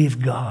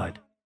believe God.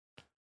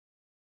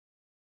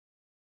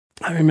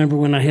 I remember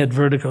when I had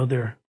vertigo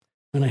there.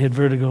 When I had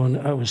vertigo, and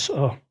it was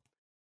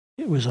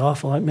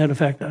awful. As a matter of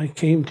fact, I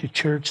came to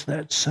church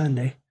that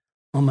Sunday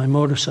on my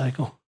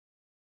motorcycle.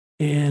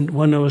 And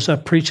when I was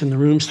up preaching, the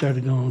room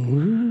started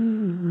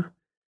going,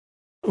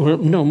 or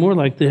no, more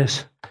like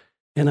this.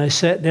 And I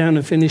sat down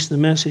and finished the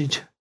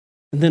message.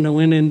 And then I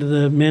went into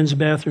the men's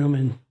bathroom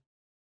and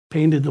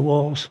painted the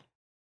walls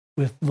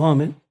with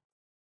vomit.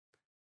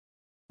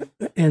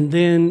 And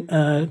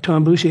then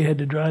Tom Boucher had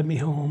to drive me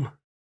home.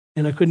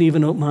 And I couldn't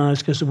even open my eyes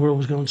because the world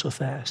was going so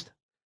fast.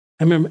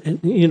 I remember,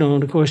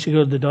 and of course you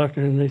go to the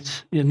doctor and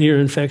it's an ear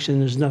infection.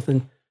 There's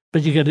nothing,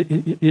 but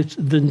there's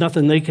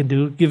nothing they could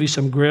do. Give you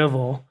some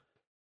Gravol.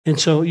 And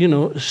so,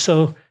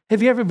 so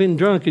have you ever been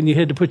drunk and you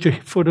had to put your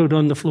foot out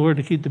on the floor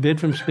to keep the bed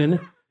from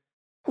spinning?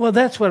 Well,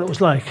 that's what it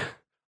was like.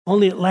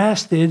 Only it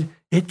lasted,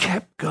 it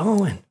kept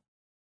going.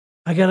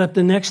 I got up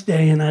the next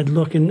day and I'd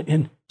look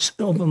and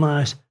open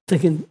my eyes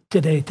thinking,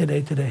 today.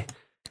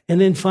 And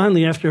then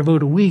finally, after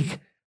about a week,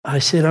 I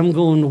said, I'm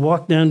going to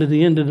walk down to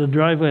the end of the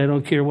driveway. I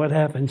don't care what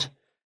happens.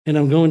 And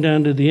I'm going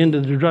down to the end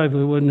of the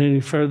driveway. It wasn't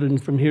any further than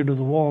from here to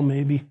the wall,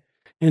 maybe.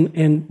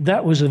 And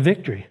that was a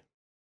victory.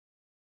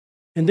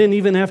 And then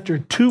even after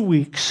 2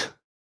 weeks,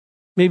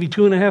 maybe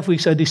 2.5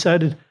 weeks, I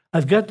decided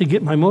I've got to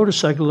get my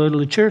motorcycle out of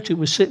the church. It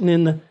was sitting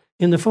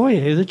in the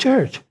foyer of the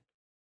church.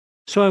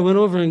 So I went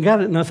over and got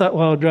it, and I thought,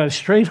 well, I'll drive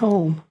straight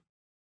home,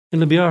 and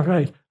it'll be all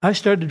right. I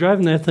started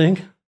driving that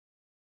thing.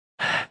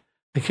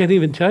 I can't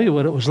even tell you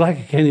what it was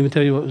like. And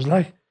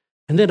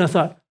then I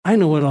thought, I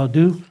know what I'll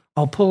do.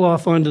 I'll pull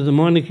off onto the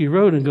Monarchy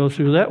Road and go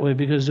through that way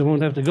because I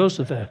won't have to go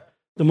so fast.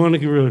 The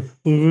Monarchy Road.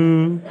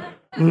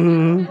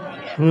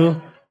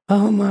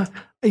 Oh, my.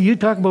 You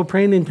talk about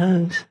praying in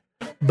tongues.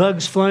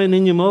 Bugs flying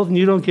in your mouth and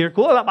you don't care.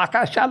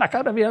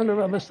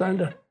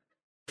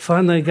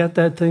 Finally, I got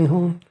that thing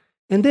home.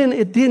 And then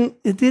it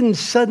didn't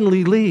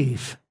suddenly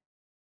leave.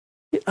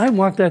 I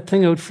walked that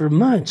thing out for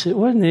months. It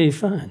wasn't any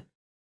fun.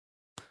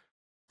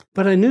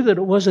 But I knew that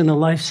it wasn't a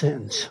life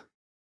sentence.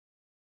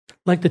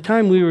 Like the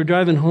time we were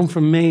driving home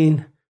from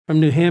Maine, from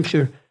New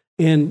Hampshire,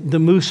 and the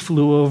moose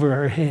flew over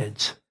our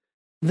heads.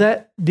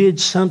 That did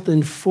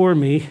something for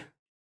me.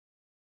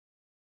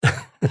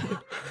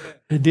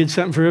 It did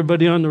something for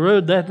everybody on the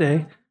road that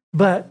day.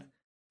 But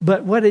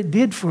what it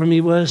did for me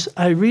was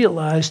I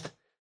realized,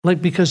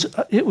 because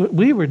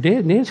we were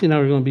dead. Nancy and I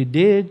were going to be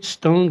dead,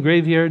 stone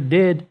graveyard,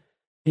 dead.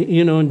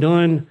 And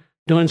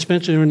Don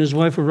Spencer and his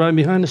wife were riding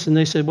behind us, and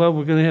they said, well,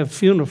 we're going to have a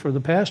funeral for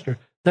the pastor.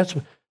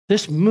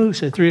 This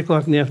moose at 3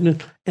 o'clock in the afternoon,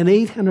 an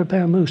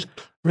 800-pound moose,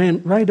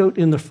 ran right out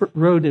in the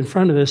road in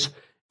front of us,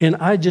 and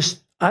I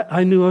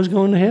knew I was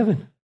going to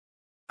heaven.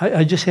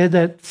 I just had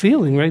that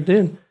feeling right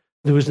then.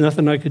 There was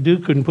nothing I could do,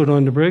 couldn't put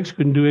on the brakes,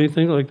 couldn't do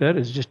anything like that.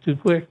 It's just too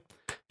quick.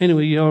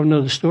 Anyway, you all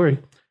know the story.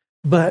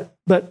 But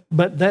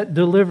that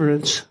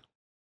deliverance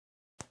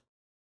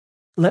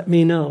let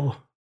me know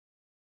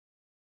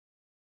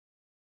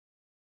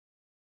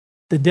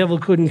the devil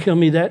couldn't kill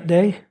me that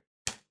day.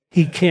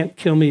 He can't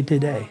kill me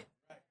today.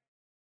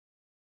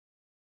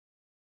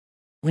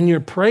 When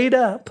you're prayed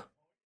up,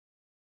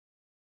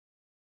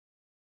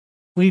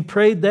 we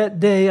prayed that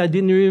day. I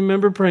didn't even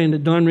remember praying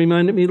it. Don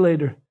reminded me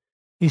later.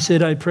 He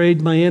said, I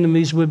prayed my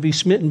enemies would be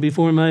smitten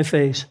before my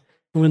face.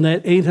 And when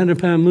that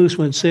 800-pound moose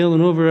went sailing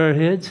over our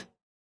heads,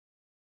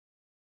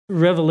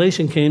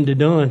 revelation came to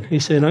Don. He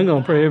said, I'm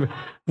going to pray.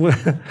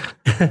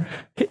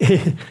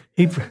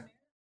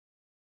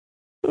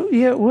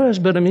 Yeah, it was,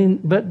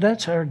 but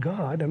that's our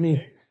God.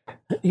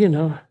 But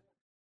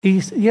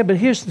here's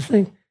the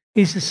thing.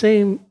 He's the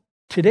same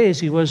today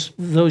as he was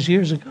those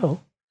years ago.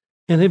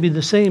 And he'll be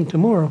the same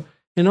tomorrow.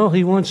 And all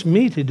he wants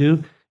me to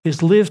do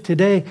is live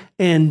today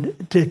and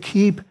to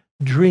keep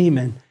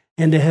dreaming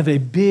and to have a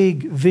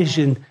big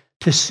vision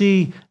to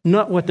see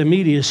not what the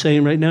media is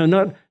saying right now,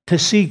 not to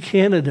see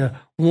Canada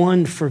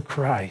won for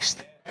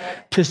Christ,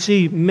 to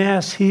see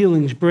mass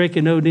healings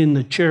breaking out in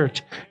the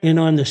church and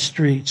on the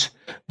streets.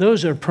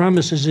 Those are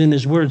promises in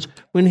his words.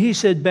 When he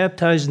said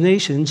baptize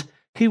nations,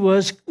 he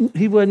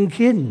wasn't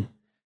kidding.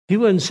 He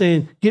wasn't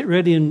saying, get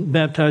ready and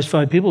baptize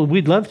 5 people.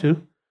 We'd love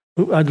to.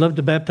 I'd love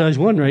to baptize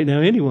one right now.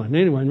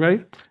 Anyone,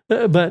 right?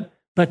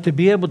 But to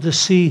be able to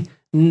see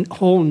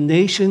whole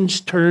nations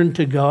turn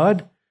to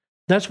God,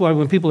 that's why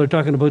when people are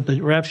talking about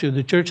the rapture of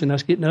the church and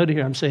us getting out of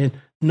here, I'm saying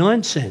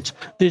nonsense.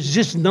 There's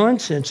just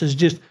nonsense. There's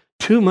just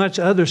too much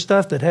other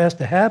stuff that has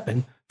to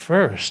happen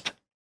first.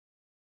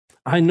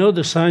 I know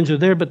the signs are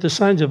there, but the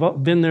signs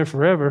have been there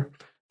forever.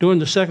 During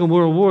the Second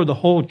World War, the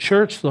whole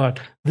church thought,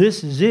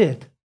 this is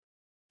it.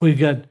 We've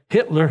got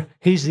Hitler,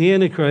 he's the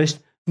Antichrist.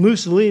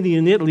 Mussolini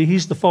in Italy,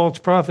 he's the false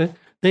prophet.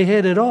 They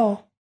had it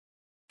all.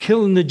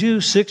 Killing the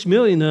Jews, 6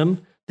 million of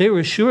them. They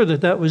were sure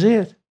that that was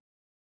it.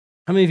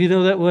 How many of you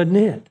know that wasn't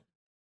it?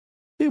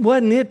 It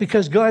wasn't it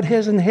because God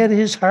hasn't had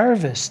his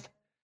harvest.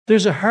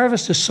 There's a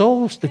harvest of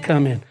souls to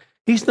come in.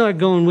 He's not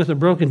going with a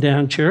broken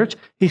down church.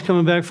 He's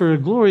coming back for a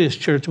glorious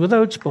church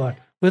without spot,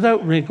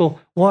 without wrinkle,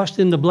 washed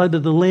in the blood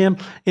of the Lamb.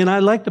 And I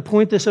like to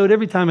point this out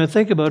every time I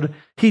think about it.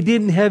 He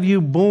didn't have you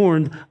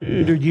born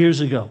 100 years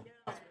ago.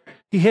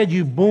 He had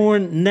you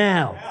born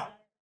now.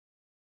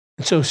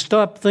 And so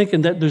stop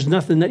thinking that there's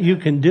nothing that you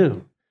can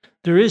do.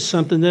 There is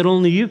something that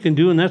only you can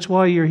do, and that's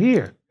why you're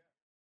here.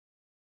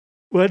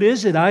 What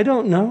is it? I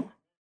don't know.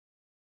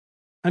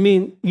 I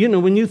mean,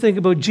 when you think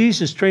about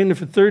Jesus training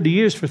for 30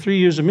 years, for 3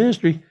 years of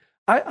ministry,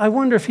 I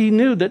wonder if he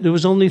knew that there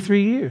was only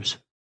 3 years.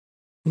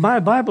 My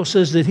Bible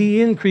says that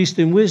he increased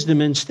in wisdom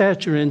and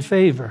stature and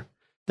favor,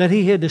 that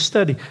he had to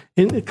study.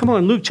 And come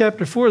on, Luke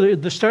chapter 4,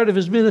 at the start of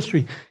his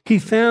ministry, he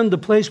found the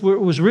place where it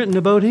was written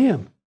about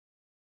him.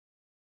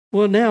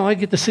 Well, now I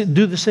get to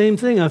do the same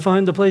thing. I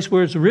find the place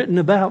where it's written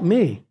about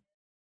me,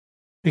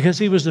 because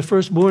he was the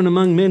firstborn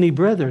among many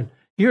brethren.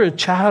 You're a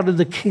child of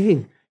the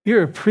King.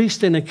 You're a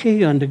priest and a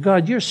king unto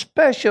God. You're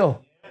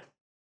special.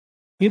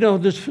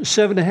 There's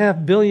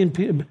 7.5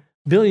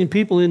 billion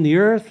people in the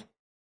earth.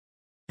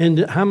 And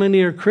how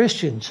many are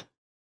Christians?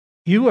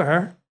 You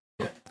are.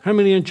 How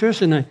many are in church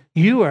tonight?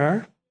 You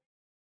are.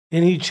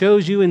 And he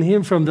chose you in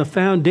him from the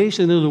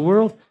foundation of the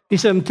world. He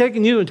said, I'm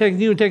taking you and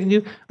taking you and taking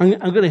you. I'm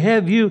going to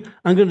have you.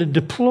 I'm going to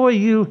deploy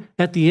you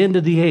at the end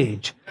of the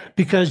age,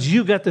 because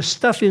you got the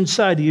stuff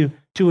inside of you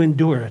to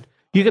endure it.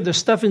 You got the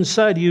stuff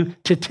inside of you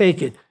to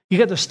take it. You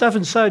got the stuff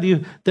inside of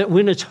you that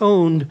when it's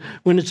honed,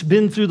 when it's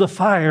been through the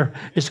fire,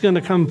 it's going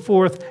to come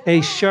forth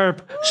a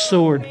sharp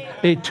sword,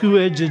 a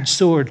two-edged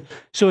sword.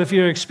 So if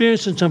you're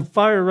experiencing some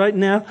fire right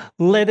now,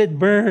 let it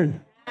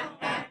burn.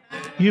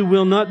 You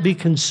will not be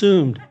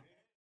consumed.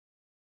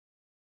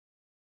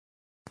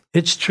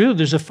 It's true.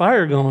 There's a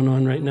fire going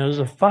on right now. There's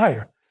a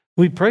fire.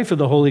 We pray for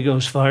the Holy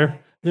Ghost fire.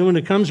 Then when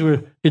it comes,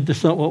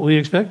 it's not what we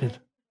expected.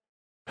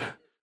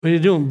 What are you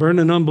doing?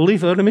 Burning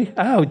unbelief out of me?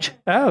 Ouch.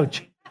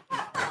 Ouch.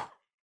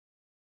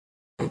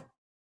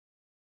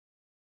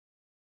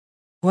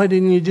 Why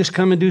didn't you just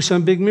come and do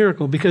some big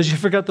miracle? Because you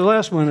forgot the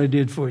last one I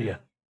did for you.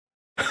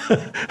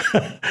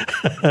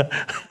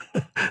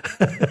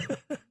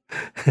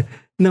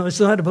 No,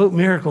 it's not about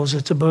miracles.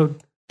 It's about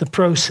the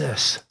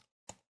process.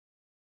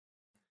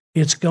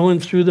 It's going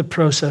through the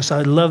process.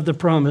 I love the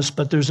promise,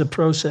 but there's a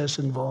process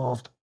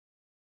involved.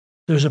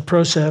 There's a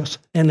process,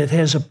 and it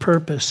has a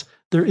purpose.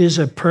 There is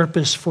a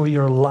purpose for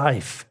your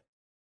life.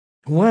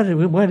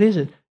 What is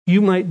it?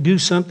 You might do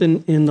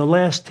something in the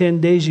last 10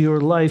 days of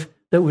your life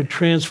that would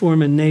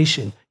transform a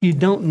nation. You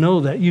don't know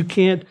that. You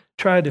can't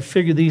try to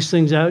figure these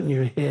things out in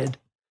your head.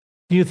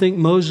 Do you think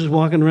Moses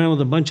walking around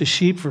with a bunch of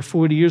sheep for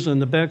 40 years on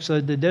the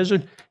backside of the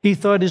desert, he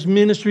thought his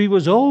ministry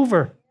was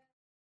over,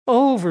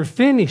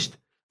 finished?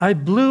 I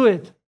blew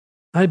it.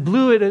 I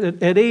blew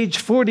it at age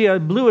 40. I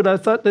blew it. I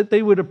thought that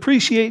they would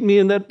appreciate me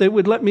and that they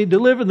would let me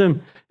deliver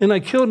them. And I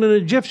killed an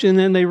Egyptian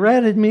and they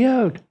ratted me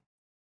out.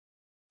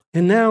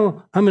 And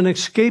now I'm an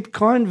escaped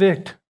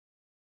convict,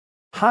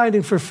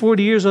 hiding for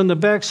 40 years on the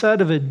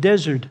backside of a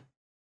desert.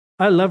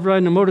 I love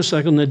riding a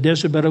motorcycle in the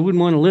desert, but I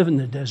wouldn't want to live in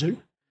the desert.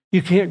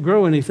 You can't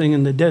grow anything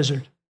in the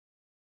desert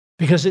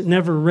because it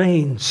never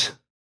rains.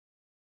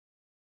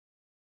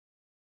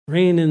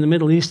 Rain in the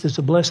Middle East is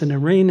a blessing,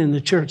 and rain in the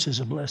church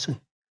is a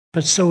blessing.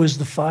 But so is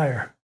the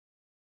fire.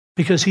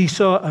 Because he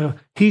saw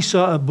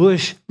a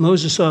bush,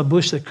 Moses saw a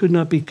bush that could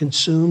not be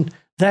consumed.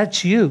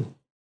 That's you.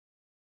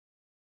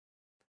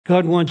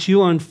 God wants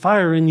you on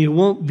fire and you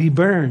won't be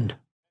burned.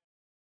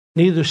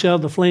 Neither shall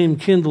the flame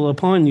kindle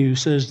upon you,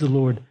 says the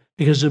Lord,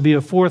 because there'll be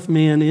a fourth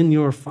man in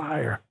your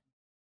fire.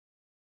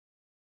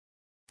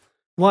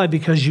 Why?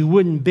 Because you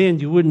wouldn't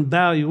bend, you wouldn't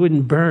bow, you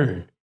wouldn't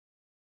burn.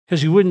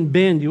 Because you wouldn't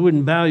bend, you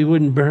wouldn't bow, you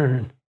wouldn't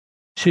burn.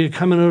 So you're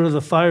coming out of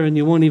the fire and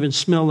you won't even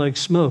smell like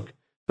smoke.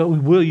 But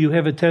will you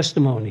have a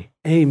testimony?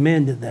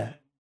 Amen to that.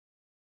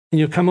 And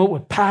you'll come out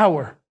with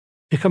power.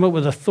 You come out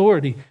with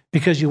authority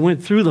because you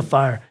went through the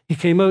fire. You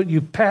came out,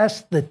 you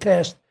passed the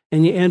test,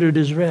 and you entered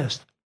his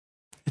rest.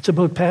 It's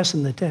about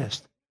passing the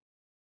test.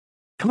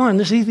 Come on,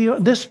 this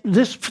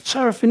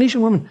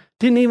Syrophoenician woman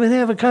didn't even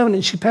have a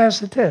covenant. She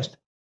passed the test.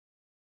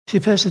 She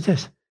passed the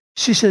test.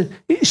 She said,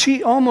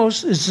 she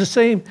almost is the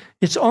same.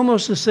 It's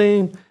almost the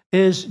same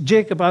as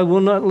Jacob. I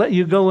will not let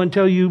you go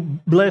until you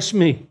bless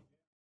me.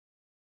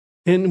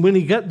 And when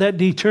he got that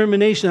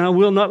determination, I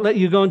will not let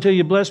you go until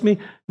you bless me,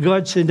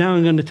 God said, now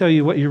I'm going to tell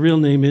you what your real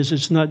name is.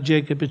 It's not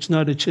Jacob. It's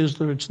not a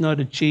chiseler. It's not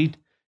a cheat.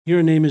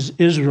 Your name is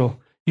Israel.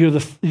 You're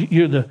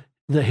the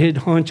head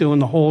honcho in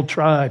the whole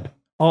tribe,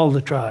 all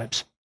the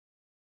tribes.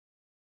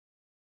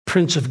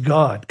 Prince of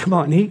God. Come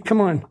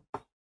on.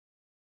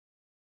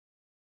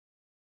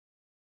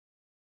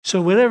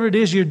 So whatever it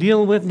is you're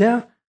dealing with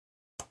now,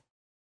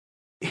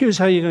 here's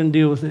how you're going to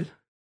deal with it.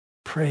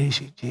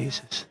 Praise you,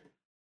 Jesus.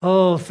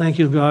 Oh, thank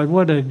you, God.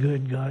 What a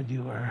good God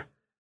you are.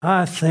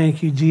 I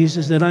thank you,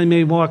 Jesus, that I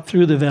may walk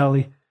through the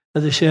valley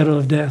of the shadow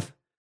of death,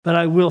 but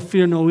I will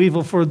fear no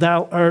evil, for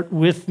thou art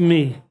with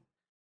me.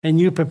 And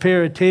you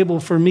prepare a table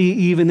for me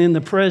even in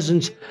the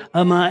presence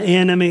of my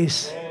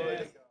enemies.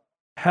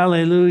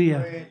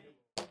 Hallelujah.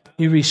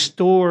 You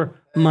restore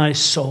my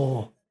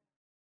soul.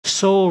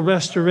 Soul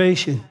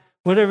restoration.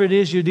 Whatever it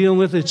is you're dealing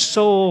with, it's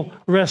soul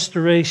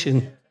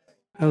restoration.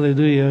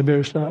 Hallelujah. I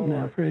better stop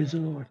now. Praise the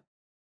Lord.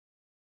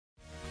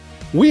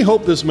 We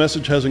hope this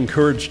message has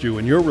encouraged you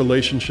in your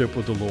relationship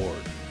with the Lord.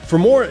 For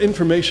more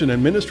information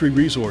and ministry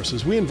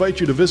resources, we invite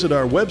you to visit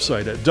our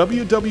website at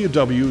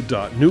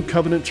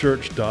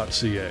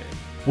www.newcovenantchurch.ca.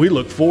 We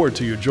look forward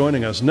to you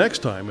joining us next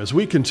time as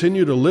we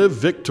continue to live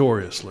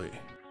victoriously.